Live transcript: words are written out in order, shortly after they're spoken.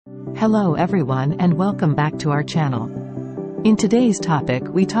Hello everyone and welcome back to our channel. In today's topic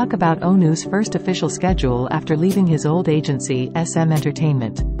we talk about Onoo's first official schedule after leaving his old agency, SM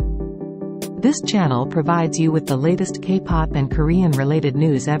Entertainment. This channel provides you with the latest K-pop and Korean related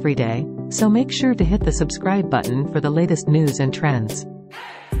news every day, so make sure to hit the subscribe button for the latest news and trends.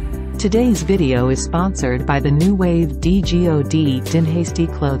 Today's video is sponsored by the new wave DGOD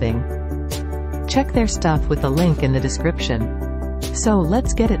Dinhasty Clothing. Check their stuff with the link in the description. So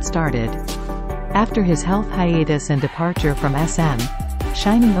let's get it started. After his health hiatus and departure from SM,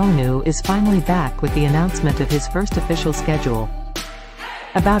 SHINee Onoo is finally back with the announcement of his first official schedule.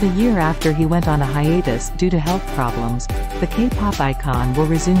 About a year after he went on a hiatus due to health problems, the K-pop icon will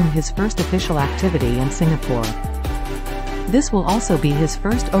resume his first official activity in Singapore. This will also be his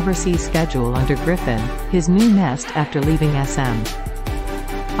first overseas schedule under Griffin, his new nest after leaving SM.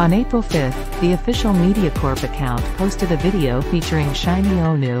 On April 5, the official MediaCorp account posted a video featuring SHINee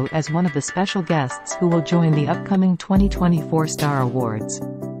Onoo as one of the special guests who will join the upcoming 2024 Star Awards.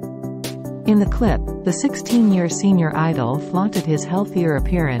 In the clip, the 16-year senior idol flaunted his healthier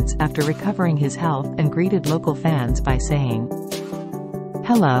appearance after recovering his health and greeted local fans by saying,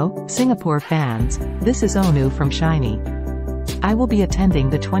 "Hello, Singapore fans, this is Onoo from SHINee. I will be attending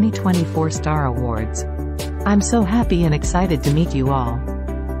the 2024 Star Awards. I'm so happy and excited to meet you all.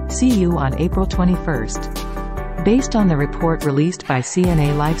 See you on April 21st. Based on the report released by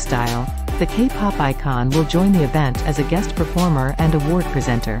CNA Lifestyle, the K-pop icon will join the event as a guest performer and award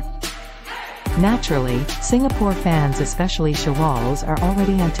presenter. Naturally, Singapore fans especially Shawals are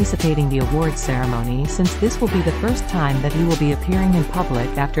already anticipating the awards ceremony since this will be the first time that he will be appearing in public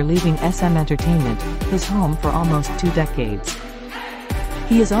after leaving SM Entertainment, his home for almost 2 decades.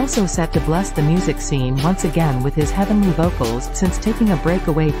 He is also set to bless the music scene once again with his heavenly vocals since taking a break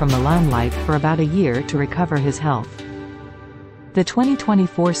away from the limelight for about a year to recover his health. The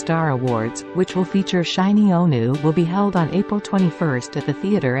 2024 Star Awards, which will feature SHINee Onoo, will be held on April 21st at the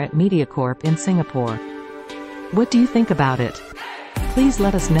theater at MediaCorp in Singapore. What do you think about it? Please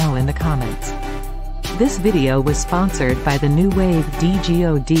let us know in the comments. This video was sponsored by the new wave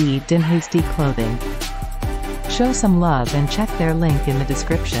DGOD Dinhasty Clothing. Show some love and check their link in the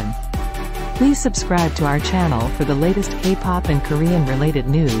description. Please subscribe to our channel for the latest K-pop and Korean related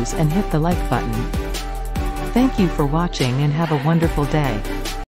news and hit the like button. Thank you for watching and have a wonderful day.